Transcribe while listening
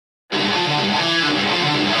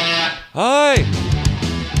Hi.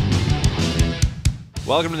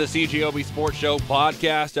 Welcome to the CJOB Sports Show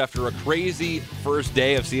podcast. After a crazy first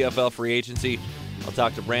day of CFL free agency, I'll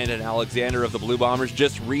talk to Brandon Alexander of the Blue Bombers.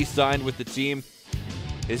 Just re-signed with the team.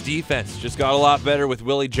 His defense just got a lot better with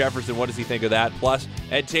Willie Jefferson. What does he think of that? Plus,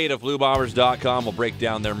 Ed Tate of BlueBombers.com will break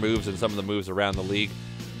down their moves and some of the moves around the league.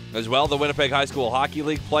 As well, the Winnipeg High School Hockey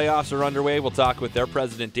League playoffs are underway. We'll talk with their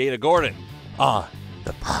president, Dana Gordon, on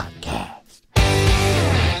the podcast.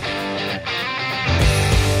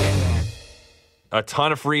 A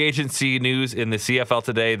ton of free agency news in the CFL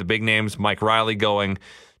today. The big names, Mike Riley going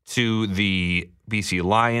to the BC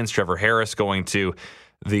Lions, Trevor Harris going to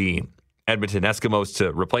the Edmonton Eskimos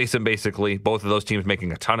to replace him, basically. Both of those teams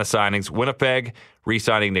making a ton of signings. Winnipeg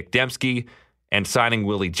re-signing Nick Dembski and signing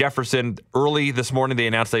Willie Jefferson. Early this morning, they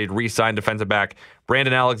announced they'd re-signed defensive back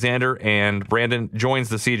Brandon Alexander, and Brandon joins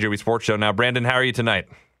the CJOB Sports Show. Now, Brandon, how are you tonight?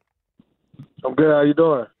 I'm good. How you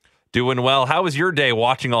doing? Doing well. How was your day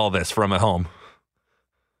watching all this from at home?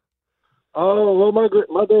 Oh, well, my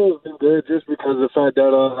day has been good just because of the fact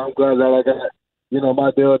that I'm glad that I got,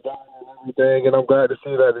 my deal done and everything, and I'm glad to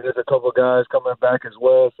see that there's a couple of guys coming back as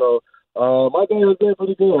well. So my day has been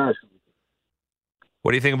pretty good, actually.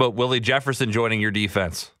 What do you think about Willie Jefferson joining your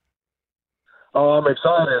defense? Oh, I'm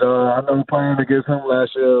excited. I know playing against him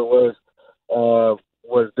last year was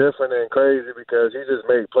different and crazy because he just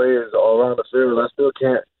made plays all around the field. I still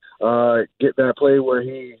can't get that play where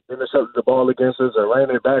he intercepted the ball against us and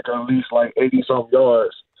ran it back at least like 80-some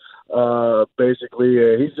yards, basically.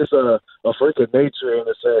 And he's just a freak of nature in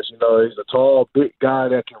a sense. He's a tall, big guy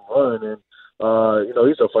that can run, and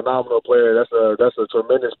he's a phenomenal player. That's a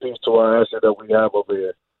tremendous piece to our asset that we have over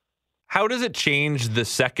here. How does it change the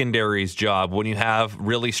secondary's job when you have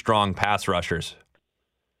really strong pass rushers?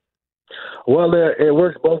 Well, it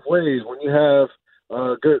works both ways. When you have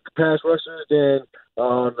good pass rushers, then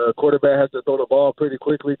the quarterback has to throw the ball pretty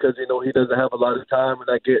quickly because, he doesn't have a lot of time, and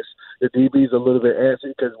that gets the DBs a little bit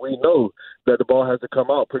antsy because we know that the ball has to come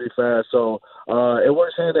out pretty fast. So it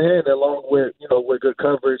works hand in hand along with, with good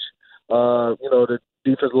coverage. The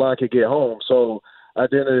defensive line can get home. So at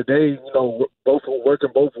the end of the day, both working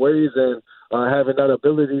both ways and having that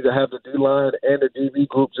ability to have the D-line and the DB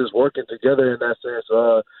group just working together in that sense,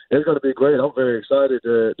 it's going to be great. I'm very excited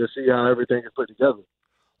to see how everything is put together.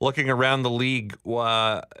 Looking around the league,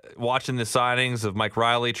 watching the signings of Mike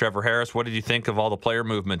Riley, Trevor Harris, what did you think of all the player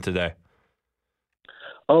movement today?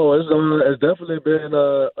 Oh, it's definitely been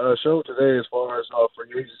a show today as far as free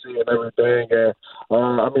agency and everything.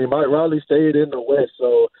 And Mike Riley stayed in the West,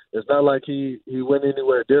 so it's not like he went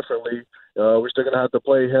anywhere differently. We're still gonna have to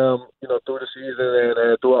play him, through the season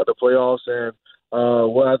and throughout the playoffs, and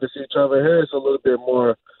we'll have to see Trevor Harris a little bit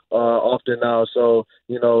more often now. So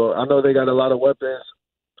I know they got a lot of weapons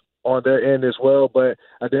on their end as well, but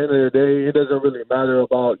at the end of the day, it doesn't really matter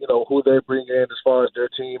about, who they bring in as far as their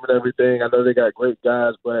team and everything. I know they got great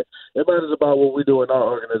guys, but it matters about what we do in our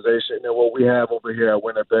organization and what we have over here at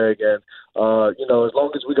Winnipeg. And, as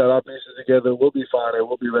long as we got our pieces together, we'll be fine and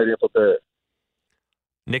we'll be ready and prepared.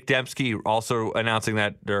 Nick Dembski also announcing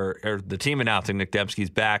that, or the team announcing Nick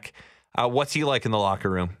Dembski's back. What's he like in the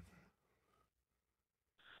locker room?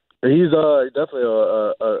 He's definitely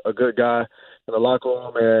a good guy in the locker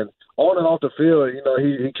room, and on and off the field, he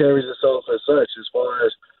carries himself as such. As far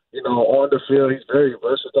as on the field, he's very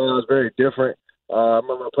versatile. He's very different. I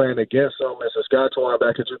remember playing against him in Saskatchewan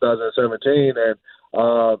back in 2017, and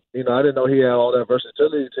I didn't know he had all that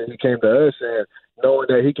versatility until he came to us. And knowing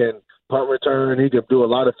that he can punt return, he can do a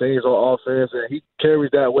lot of things on offense, and he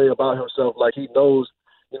carries that way about himself. Like he knows,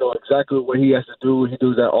 exactly what he has to do. He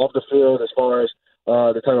does that off the field as far as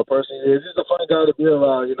the type of person he is. He's a funny guy to be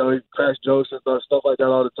around. He cracks jokes and stuff like that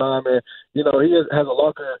all the time. And, he has a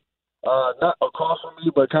locker not across from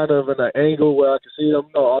me, but kind of in an angle where I can see him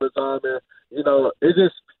all the time. And, it's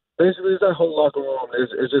just basically it's that whole locker room.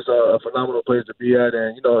 It's just a phenomenal place to be at.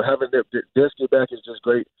 And, having Dembski back is just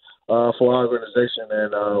great for our organization.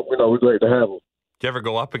 And, we're great to have him. Did you ever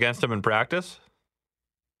go up against him in practice?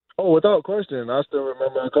 Oh, without question. I still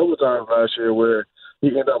remember a couple of times last year where he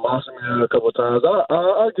ended up mossing me a couple of times.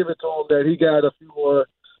 I'll give it to him that he got a few more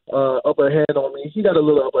upper hand on me. He got a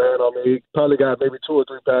little upper hand on me. He probably got maybe 2 or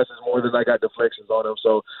 3 passes more than I got deflections on him.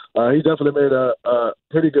 So he definitely made a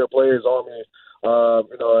pretty good plays on me.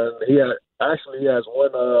 And he has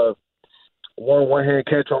one hand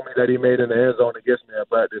catch on me that he made in the end zone against me at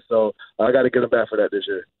practice. So I got to get him back for that this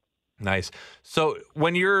year. Nice. So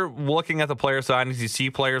when you're looking at the player signings, you see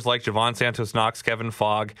players like Javon Santos-Knox, Kevin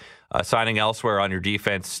Fogg signing elsewhere on your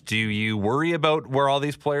defense. Do you worry about where all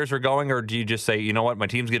these players are going, or do you just say, you know what, my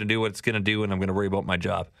team's going to do what it's going to do, and I'm going to worry about my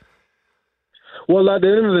job? Well, at the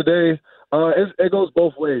end of the day, it goes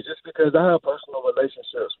both ways. Just because I have personal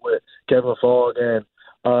relationships with Kevin Fogg and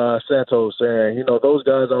Santos, and those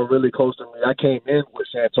guys are really close to me. I came in with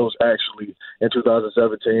Santos actually in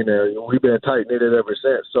 2017, and we've been tight knitted ever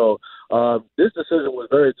since. So this decision was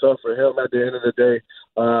very tough for him. At the end of the day,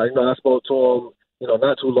 I spoke to him,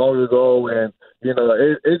 not too long ago, and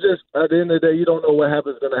it just at the end of the day, you don't know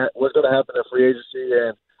what's gonna happen in free agency,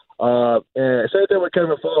 and same thing with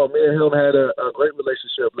Kevin Fogg. Me and him had a great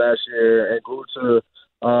relationship last year and grew to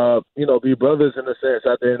be brothers in a sense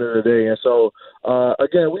at the end of the day. And so,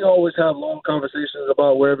 again, we always have long conversations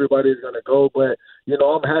about where everybody's going to go. But,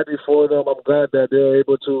 I'm happy for them. I'm glad that they're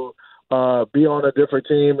able to be on a different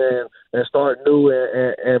team and start new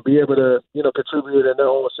and be able to, contribute in their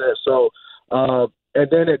own sense. So, and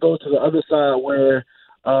then it goes to the other side where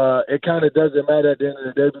it kind of doesn't matter at the end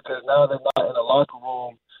of the day because now they're not in the locker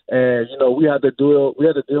room. And, we had to deal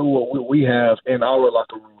with what we have in our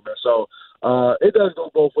locker room. And so, it does go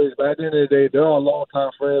both ways, but at the end of the day, they're all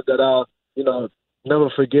longtime friends that I'll, never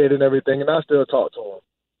forget and everything, and I still talk to them.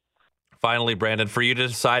 Finally, Brandon, for you to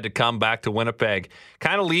decide to come back to Winnipeg,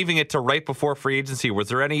 kind of leaving it to right before free agency, was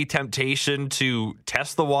there any temptation to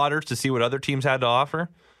test the waters to see what other teams had to offer?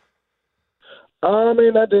 I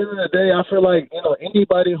mean, at the end of the day, I feel like,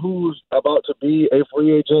 anybody who's about to be a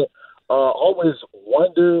free agent always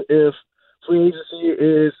wonder if free agency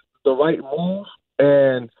is the right move.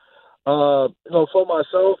 And for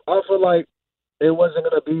myself, I feel like it wasn't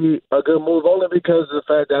going to be a good move only because of the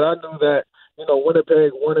fact that I knew that,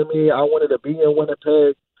 Winnipeg wanted me. I wanted to be in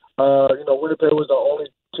Winnipeg. Winnipeg was the only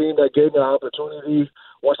team that gave me an opportunity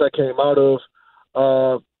once I came out of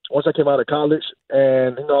college.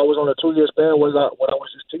 And, I was on a 2-year span when I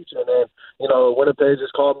was just teaching. And, Winnipeg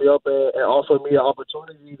just called me up and offered me an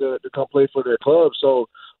opportunity to come play for their club. So,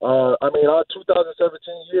 our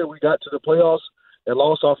 2017 year, we got to the playoffs and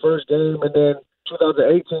lost our first game. And then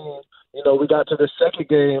 2018, we got to the second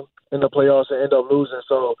game in the playoffs and ended up losing.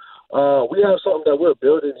 So we have something that we're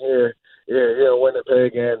building here in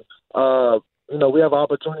Winnipeg. And, we have an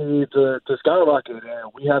opportunity to skyrocket.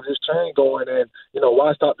 And we have this train going. And,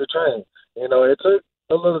 why stop the train? It took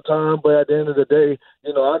a little time, but at the end of the day,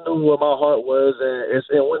 I knew where my heart was, and it's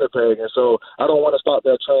in Winnipeg. And so I don't want to stop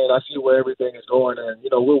that train. I see where everything is going, and,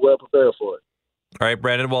 we're well prepared for it. All right,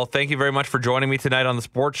 Brandon. Well, thank you very much for joining me tonight on the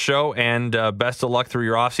Sports Show, and best of luck through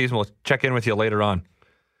your offseason. We'll check in with you later on.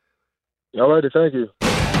 All righty, thank you.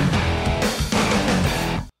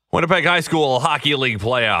 Winnipeg High School Hockey League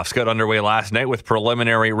playoffs got underway last night with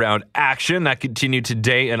preliminary round action. That continued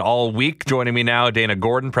today and all week. Joining me now, Dana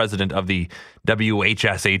Gordon, president of the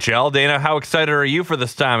WHSHL. Dana, how excited are you for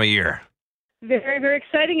this time of year? Very, very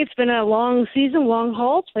exciting. It's been a long season, long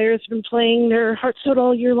haul. Players have been playing their hearts out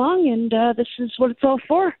all year long, and this is what it's all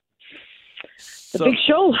for. The big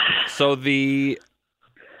show. So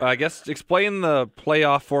I guess, explain the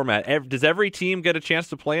playoff format. Does every team get a chance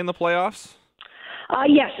to play in the playoffs?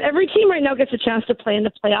 Yes, every team right now gets a chance to play in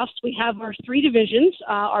the playoffs. We have our 3 divisions.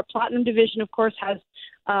 Our Platinum division, of course, has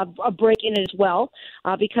a break in it as well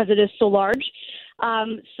because it is so large.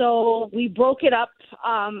 So we broke it up.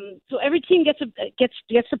 So every team gets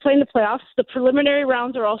to play in the playoffs. The preliminary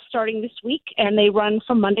rounds are all starting this week, and they run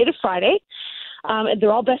from Monday to Friday. And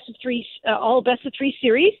they're all best of 3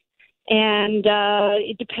 series. And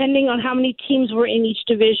depending on how many teams were in each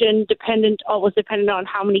division, dependent on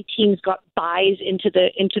how many teams got byes into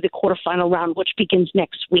the quarterfinal round, which begins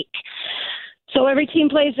next week. So every team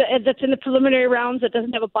plays that's in the preliminary rounds that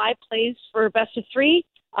doesn't have a bye plays for best of 3.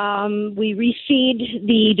 We reseed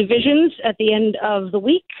the divisions at the end of the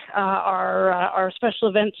week. Our special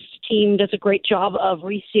events team does a great job of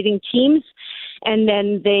reseeding teams, and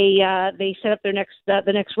then they set up the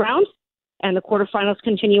next round, and the quarterfinals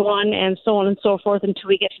continue on, and so on and so forth until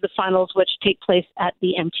we get to the finals, which take place at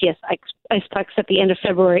the MTS Iceplex at the end of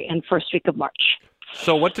February and first week of March.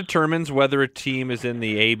 So what determines whether a team is in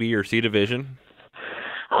the A, B, or C division?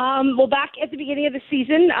 Well, back at the beginning of the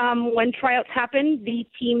season, when tryouts happen, the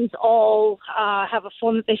teams all have a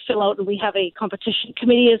form that they fill out, and we have a competition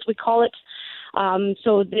committee, as we call it.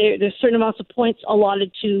 So there's certain amounts of points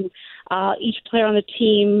allotted to each player on the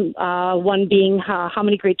team, one being how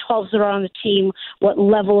many grade 12s there are on the team, what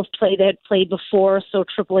level of play they had played before. So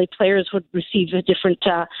AAA players would receive a different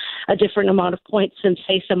amount of points than,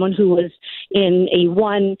 say, someone who was in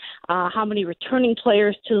A1, how many returning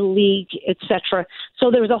players to the league, etc.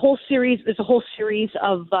 So there's a whole series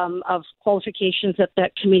of qualifications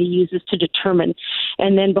that committee uses to determine.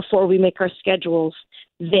 And then before we make our schedules,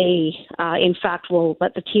 they, in fact, will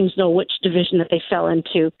let the teams know which division that they fell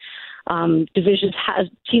into.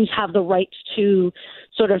 Teams have the right to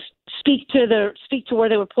sort of speak to where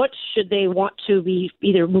they were put. Should they want to be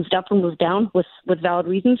either moved up or moved down with valid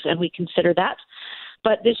reasons, and we consider that.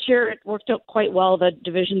 But this year it worked out quite well. The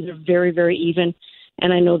divisions are very, very even.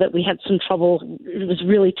 And I know that we had some trouble. It was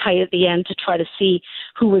really tight at the end to try to see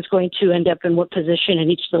who was going to end up in what position in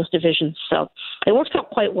each of those divisions. So it worked out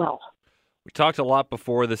quite well. We talked a lot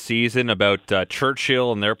before the season about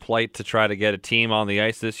Churchill and their plight to try to get a team on the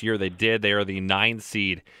ice this year. They did. They are the 9th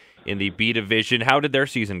seed in the B division. How did their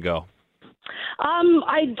season go?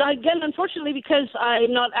 Again, unfortunately, because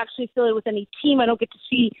I'm not actually affiliated with any team, I don't get to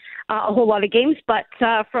see a whole lot of games. But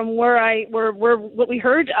from what we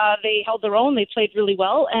heard, they held their own. They played really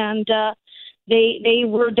well, and they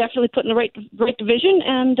were definitely put in the right division,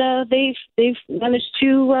 and they've managed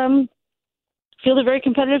to field a very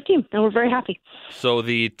competitive team, and we're very happy. So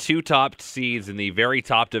the 2 top seeds in the very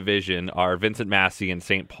top division are Vincent Massey and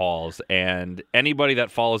St. Paul's, and anybody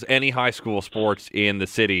that follows any high school sports in the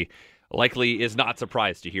city likely is not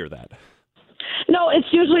surprised to hear that. No, it's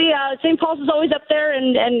usually St. Paul's is always up there,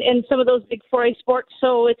 and some of those big 4A sports.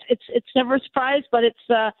 So it's never a surprise, but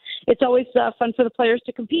it's always fun for the players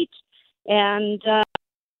to compete. And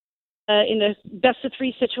in a best of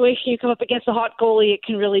 3 situation, you come up against a hot goalie. It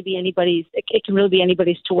can really be anybody's. It can really be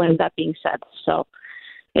anybody's to win. That being said, so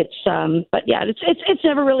it's it's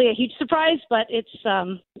never really a huge surprise, but it's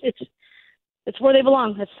where they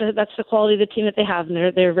belong. That's the quality of the team that they have, and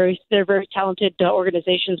they're very talented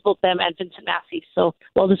organizations, both them and Vincent Massey. So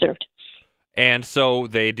well deserved. And so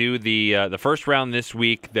they do the first round this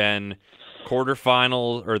week, then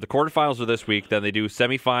quarterfinals, or the quarterfinals are this week. Then they do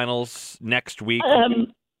semifinals next week.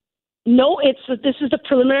 No, this is the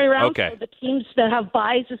preliminary round. Okay. So the teams that have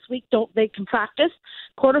byes this week can practice.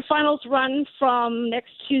 Quarterfinals run from next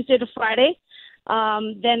Tuesday to Friday.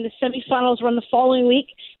 Then the semifinals run the following week,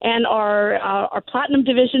 and our Platinum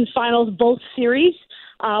Division finals, both series,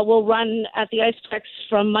 will run at the Iceplex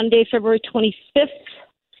from Monday, February 25th.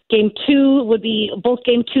 Game 2 would be both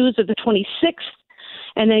game 2s are the 26th,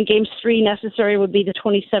 and then games 3 necessary would be the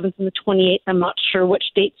 27th and the 28th. I'm not sure which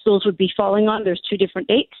dates those would be falling on. There's 2 different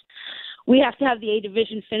dates. We have to have the A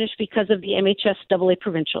division finished because of the MHSAA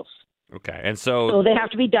provincials. Okay, and so they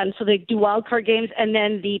have to be done. So they do wildcard games, and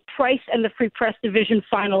then the Price and the Free Press division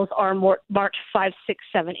finals are March 5, 6,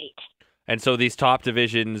 7, 8. And so these top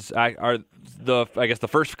divisions are the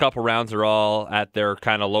first couple rounds are all at their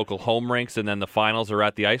kind of local home rinks, and then the finals are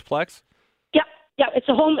at the Iceplex. Yeah, it's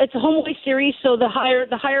a home away series. So the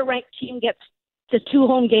higher ranked team gets the 2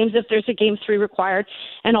 home games if there's a game 3 required,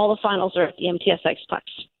 and all the finals are at the MTS Iceplex.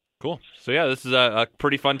 Cool. So yeah, this is a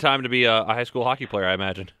pretty fun time to be a high school hockey player, I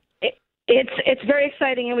imagine. It's very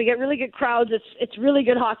exciting, and we get really good crowds. It's really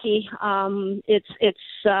good hockey. All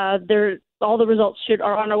the results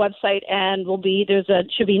are on our website, and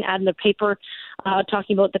should be an ad in the paper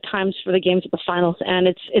talking about the times for the games at the finals, and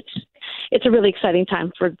it's a really exciting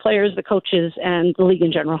time for the players, the coaches, and the league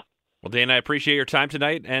in general. Well, Dana, I appreciate your time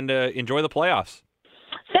tonight, and enjoy the playoffs.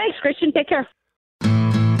 Thanks, Christian. Take care.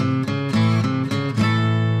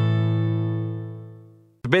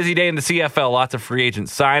 Busy day in the CFL, lots of free agent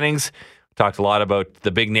signings. We talked a lot about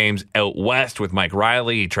the big names out west with Mike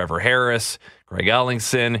Riley, Trevor Harris, Greg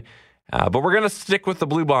Ellingson. But we're going to stick with the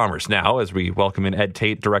Blue Bombers now as we welcome in Ed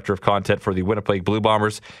Tate, Director of Content for the Winnipeg Blue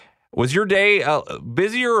Bombers. Was your day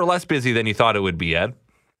busier or less busy than you thought it would be, Ed?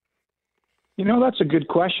 That's a good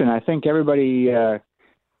question. I think everybody,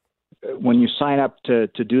 when you sign up to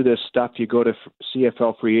do this stuff, you go to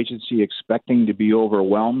CFL free agency expecting to be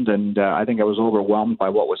overwhelmed, and I think I was overwhelmed by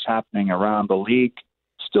what was happening around the league.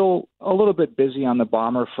 Still a little bit busy on the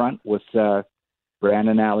Bomber front with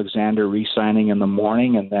Brandon Alexander re-signing in the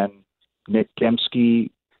morning, and then Nick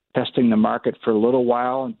Dembski testing the market for a little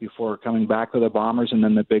while before coming back to the Bombers, and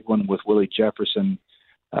then the big one with Willie Jefferson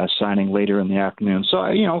signing later in the afternoon. So,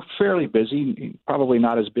 fairly busy, probably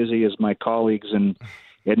not as busy as my colleagues in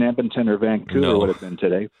Edmonton or Vancouver would have been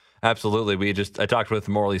today. Absolutely. I talked with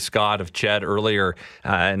Morley Scott of Ched earlier,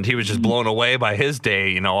 and he was just blown away by his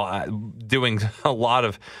day, doing a lot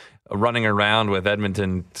of running around with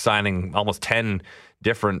Edmonton, signing almost 10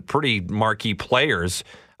 different pretty marquee players.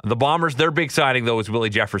 The Bombers, their big signing, though, is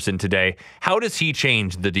Willie Jefferson today. How does he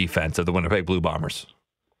change the defense of the Winnipeg Blue Bombers?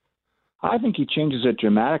 I think he changes it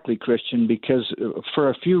dramatically, Christian, because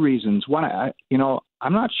for a few reasons. One,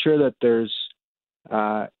 I'm not sure that there's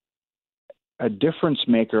a difference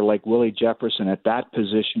maker like Willie Jefferson at that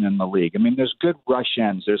position in the league. I mean, there's good rush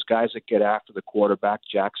ends. There's guys that get after the quarterback,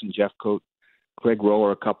 Jackson Jeffcoat, Greg Rowe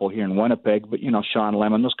are a couple here in Winnipeg, but, Sean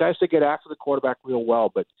Lemon, those guys that get after the quarterback real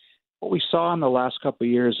well. But what we saw in the last couple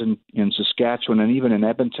of years in Saskatchewan and even in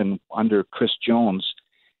Edmonton under Chris Jones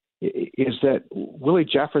is that Willie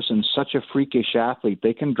Jefferson's such a freakish athlete.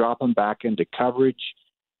 They can drop him back into coverage.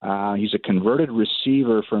 He's a converted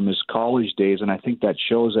receiver from his college days, and I think that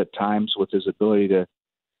shows at times with his ability to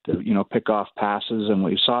pick off passes. And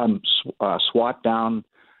we saw him swat down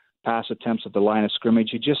pass attempts at the line of scrimmage.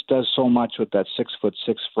 He just does so much with that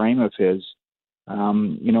 6'6" frame of his.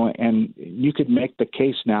 And you could make the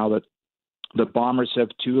case now that the Bombers have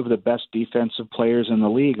two of the best defensive players in the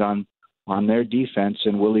league on their defense,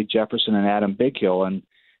 in Willie Jefferson and Adam Bighill.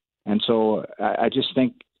 And so I just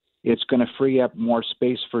think it's going to free up more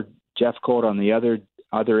space for Jeffcoat on the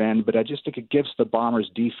other end, but I just think it gives the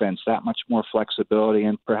Bombers defense that much more flexibility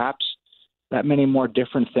and perhaps that many more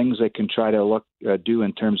different things they can try to do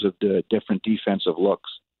in terms of the different defensive looks.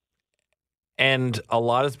 And a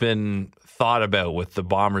lot has been thought about with the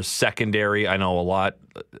Bombers secondary. I know a lot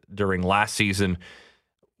during last season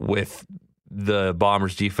with the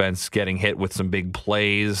Bombers defense getting hit with some big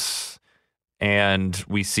plays. And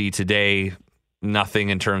we see today nothing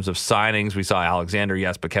in terms of signings. We saw Alexander,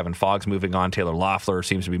 yes, but Kevin Fogg's moving on. Taylor Loeffler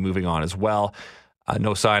seems to be moving on as well.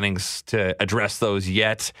 No signings to address those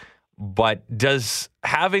yet. But does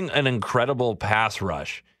having an incredible pass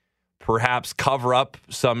rush perhaps cover up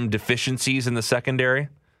some deficiencies in the secondary?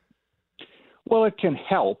 Well, it can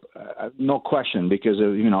help, no question, because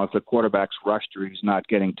if the quarterback's rushed or he's not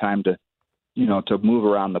getting time to move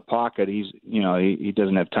around the pocket, he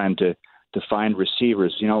doesn't have time to find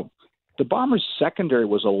receivers. The Bombers' secondary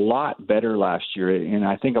was a lot better last year, and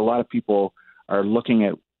I think a lot of people are looking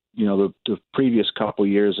at the previous couple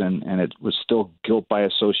years, and it was still guilt by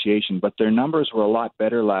association. But their numbers were a lot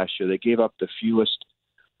better last year. They gave up the fewest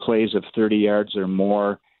plays of 30 yards or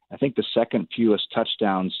more. I think the second fewest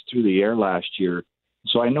touchdowns through the air last year.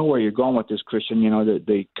 So I know where you're going with this, Christian.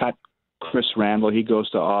 They cut Chris Randall. He goes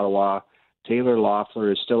to Ottawa. Taylor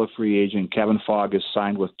Loeffler is still a free agent. Kevin Fogg is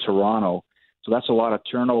signed with Toronto. So that's a lot of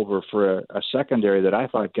turnover for a secondary that I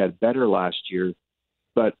thought got better last year.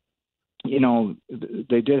 But,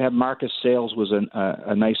 they did have Marcus Sales was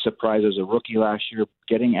a nice surprise as a rookie last year.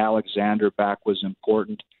 Getting Alexander back was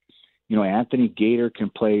important. Anthony Gator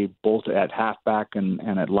can play both at halfback and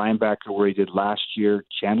at linebacker where he did last year.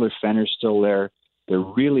 Chandler Fenner's still there. They're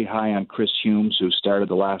really high on Chris Humes, who started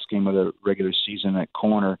the last game of the regular season at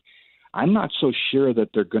corner. I'm not so sure that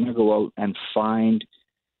they're going to go out and find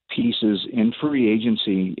pieces in free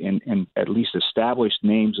agency and at least established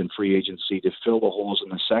names in free agency to fill the holes in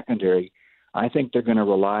the secondary. I think they're going to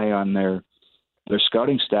rely on their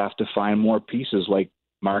scouting staff to find more pieces like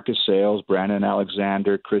Marcus Sales, Brandon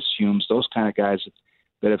Alexander, Chris Humes, those kind of guys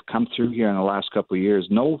that have come through here in the last couple of years.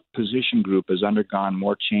 No position group has undergone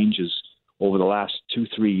more changes over the last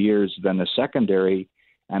 2-3 years than the secondary,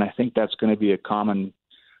 and I think that's going to be a common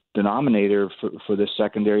denominator for this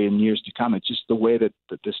secondary in years to come. It's just the way that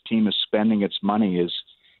this team is spending its money is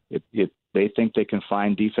they think they can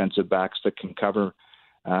find defensive backs that can cover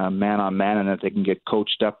man on man and that they can get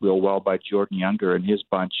coached up real well by Jordan Younger and his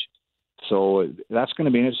bunch. So that's going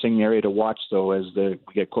to be an interesting area to watch, though, as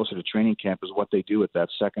we get closer to training camp, is what they do with that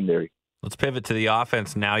secondary. Let's pivot to the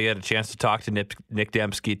offense now. You had a chance to talk to Nick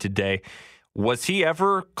Demski today. Was he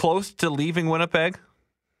ever close to leaving Winnipeg?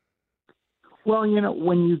 Well,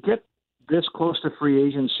 when you get this close to free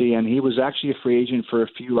agency, and he was actually a free agent for a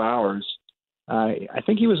few hours, I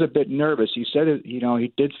think he was a bit nervous. He said,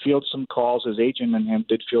 he did field some calls. His agent and him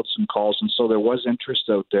did field some calls, and so there was interest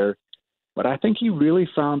out there. But I think he really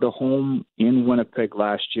found a home in Winnipeg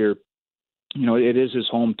last year. It is his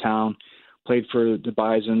hometown. Played for the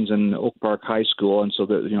Bisons and Oak Park High School, and so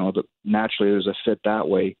naturally there's a fit that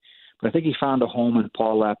way. But I think he found a home in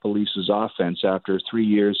Paul LaPolice's offense after 3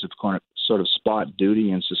 years of sort of spot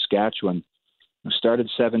duty in Saskatchewan. He started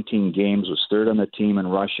 17 games, was third on the team in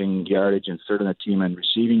rushing yardage and third on the team in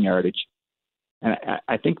receiving yardage. And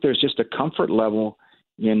I think there's just a comfort level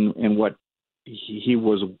in what he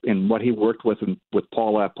was in what he worked with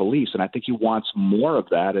Paul LaPolice, and I think he wants more of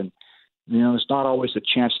that. And it's not always a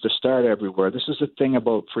chance to start everywhere. This is the thing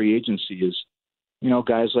about free agency is,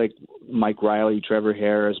 guys like Mike Riley, Trevor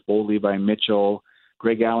Harris, Bo Levi Mitchell,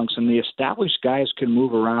 Greg Allenson, the established guys can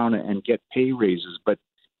move around and get pay raises, but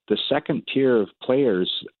the second tier of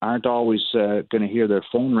players aren't always going to hear their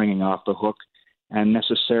phone ringing off the hook and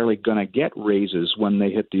necessarily going to get raises when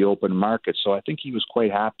they hit the open market. So I think he was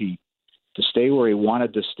quite happy to stay where he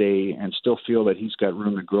wanted to stay and still feel that he's got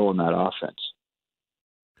room to grow in that offense.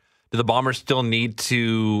 Do the Bombers still need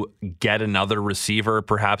to get another receiver,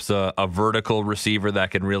 perhaps a vertical receiver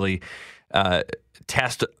that can really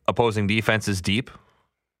test opposing defenses deep?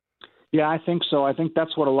 Yeah, I think so. I think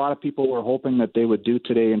that's what a lot of people were hoping that they would do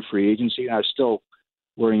today in free agency. I still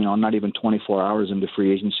we're not even 24 hours into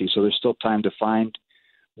free agency, so there's still time to find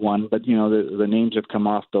one. But the names have come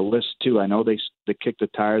off the list too. I know they kicked the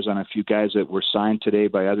tires on a few guys that were signed today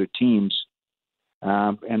by other teams,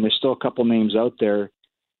 and there's still a couple names out there.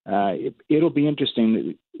 It'll be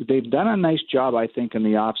interesting. They've done a nice job, I think, in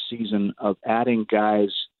the off season of adding guys,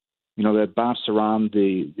 that bounced around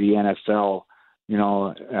the NFL.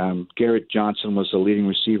 Garrett Johnson was the leading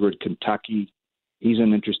receiver at Kentucky. He's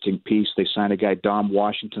an interesting piece. They signed a guy, Dom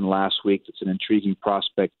Washington, last week. That's an intriguing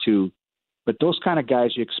prospect too. But those kind of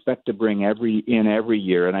guys you expect to bring every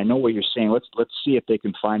year. And I know what you're saying. Let's see if they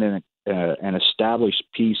can find an established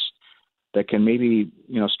piece that can maybe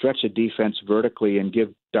stretch a defense vertically and give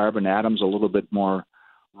Darvin Adams a little bit more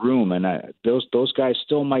room. And those guys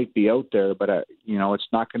still might be out there, but it's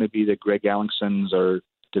not going to be the Greg Ellingsons or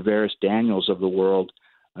Tavares Daniels of the world,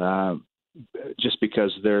 just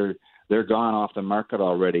because they're gone off the market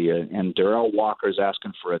already. And Darrell Walker's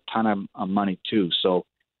asking for a ton of money too. So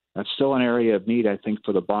that's still an area of need, I think,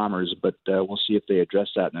 for the Bombers, but we'll see if they address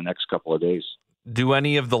that in the next couple of days. Do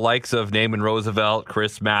any of the likes of Naaman Roosevelt,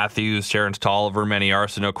 Chris Matthews, Terrence Tolliver, Manny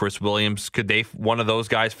Arsenault, Chris Williams, could one of those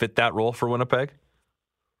guys fit that role for Winnipeg?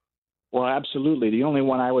 Well, absolutely. The only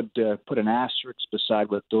one I would put an asterisk beside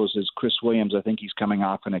with those is Chris Williams. I think he's coming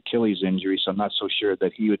off an Achilles injury, so I'm not so sure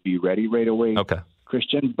that he would be ready right away, okay,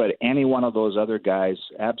 Christian. But any one of those other guys,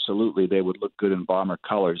 absolutely, they would look good in Bomber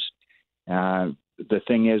colors. The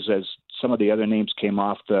thing is, as some of the other names came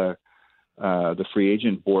off the free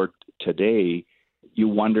agent board today, you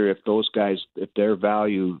wonder if those guys, if their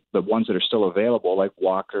value, the ones that are still available, like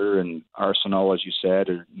Walker and Arsenault, as you said,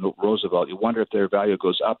 or Roosevelt, you wonder if their value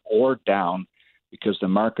goes up or down because the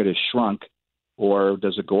market has shrunk, or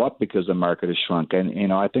does it go up because the market has shrunk?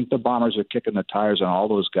 And, I think the Bombers are kicking the tires on all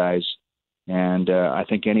those guys, and I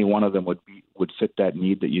think any one of them would fit that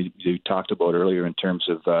need that you talked about earlier in terms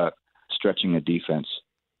of stretching a defense.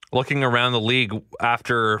 Looking around the league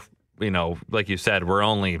after, like you said, we're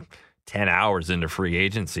only 10 hours into free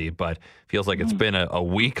agency, but feels like it's been a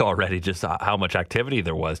week already, just how much activity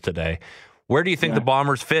there was today. Where do you think the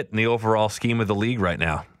Bombers fit in the overall scheme of the league right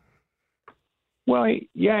now? Well,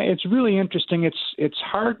 yeah, it's really interesting. It's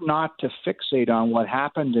hard not to fixate on what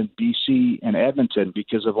happened in BC and Edmonton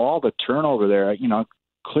because of all the turnover there.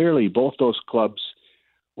 Clearly both those clubs.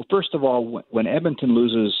 Well, first of all, when Edmonton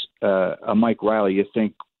loses a Mike Riley, you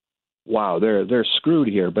think, wow, they're screwed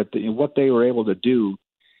here. But what they were able to do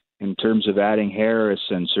in terms of adding Harris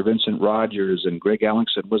and Sir Vincent Rogers and Greg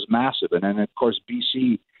Ellingson was massive. And then, of course,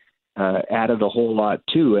 BC added a whole lot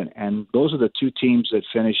too. And those are the two teams that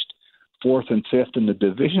finished 4th and 5th in the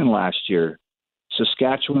division last year.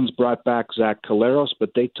 Saskatchewan's brought back Zach Collaros,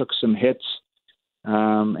 but they took some hits.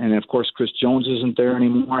 And, of course, Chris Jones isn't there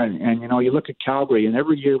anymore. And you look at Calgary, and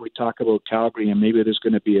every year we talk about Calgary and maybe there's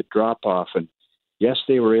going to be a drop-off. And, yes,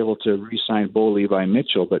 they were able to re-sign Bo Levi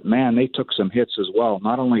Mitchell, but, man, they took some hits as well,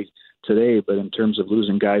 not only today, but in terms of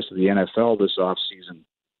losing guys to the NFL this offseason.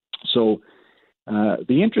 So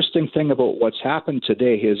the interesting thing about what's happened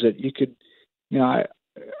today is that you could,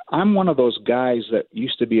 I'm one of those guys that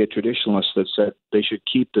used to be a traditionalist that said they should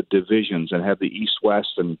keep the divisions and have the East-West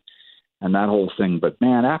and that whole thing. But,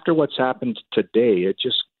 man, after what's happened today, it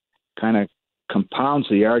just kind of compounds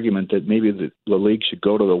the argument that maybe the league should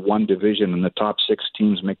go to the one division and the top 6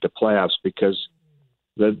 teams make the playoffs, because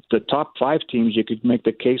the top 5 teams, you could make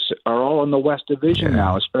the case, are all in the West Division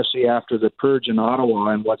now, especially after the purge in Ottawa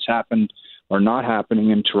and what's happened or not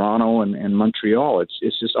happening in Toronto and Montreal.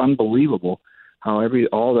 It's just unbelievable how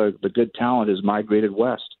all the good talent is migrated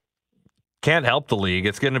west. Can't help the league.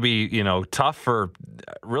 It's going to be, tough for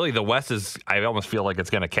really the West is, I almost feel like it's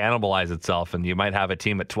going to cannibalize itself, and you might have a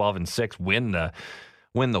team at 12-6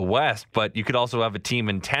 win the West, but you could also have a team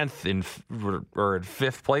in 10th or in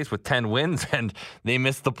 5th place with 10 wins and they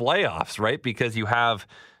miss the playoffs, right? Because you have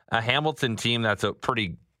a Hamilton team that's a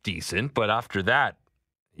pretty decent, but after that,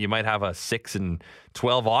 you might have a 6-12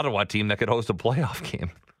 Ottawa team that could host a playoff game.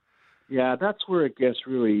 Yeah, that's where it gets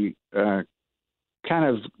really kind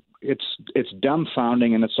of, it's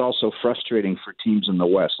dumbfounding, and it's also frustrating for teams in the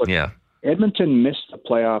West. Look, Edmonton missed the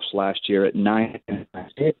playoffs last year at 9. If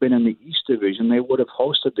they had been in the East Division, they would have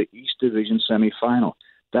hosted the East Division semifinal.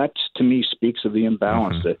 That, to me, speaks of the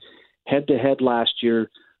imbalance. The head-to-head last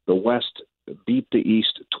year, the West beat the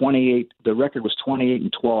East 28. The record was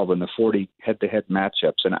 28-12 in the 40 head-to-head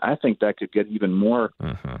matchups, and I think that could get even more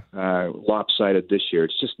lopsided this year.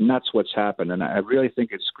 It's just nuts what's happened, and I really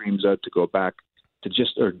think it screams out to go back to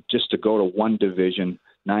just to go to one division,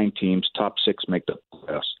 9 teams, top 6 make the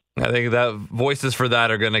playoffs. I think that voices for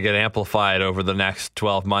that are going to get amplified over the next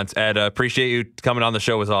 12 months. Ed, appreciate you coming on the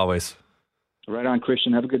show as always. Right on,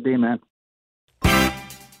 Christian. Have a good day, man.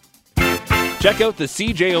 Check out the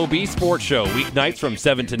CJOB Sports Show weeknights from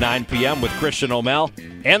 7 to 9 p.m. with Christian O'Mell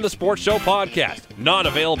and the Sports Show podcast. Not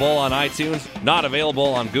available on iTunes, not available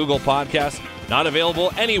on Google Podcasts, not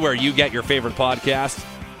available anywhere you get your favorite podcasts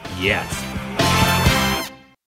yet.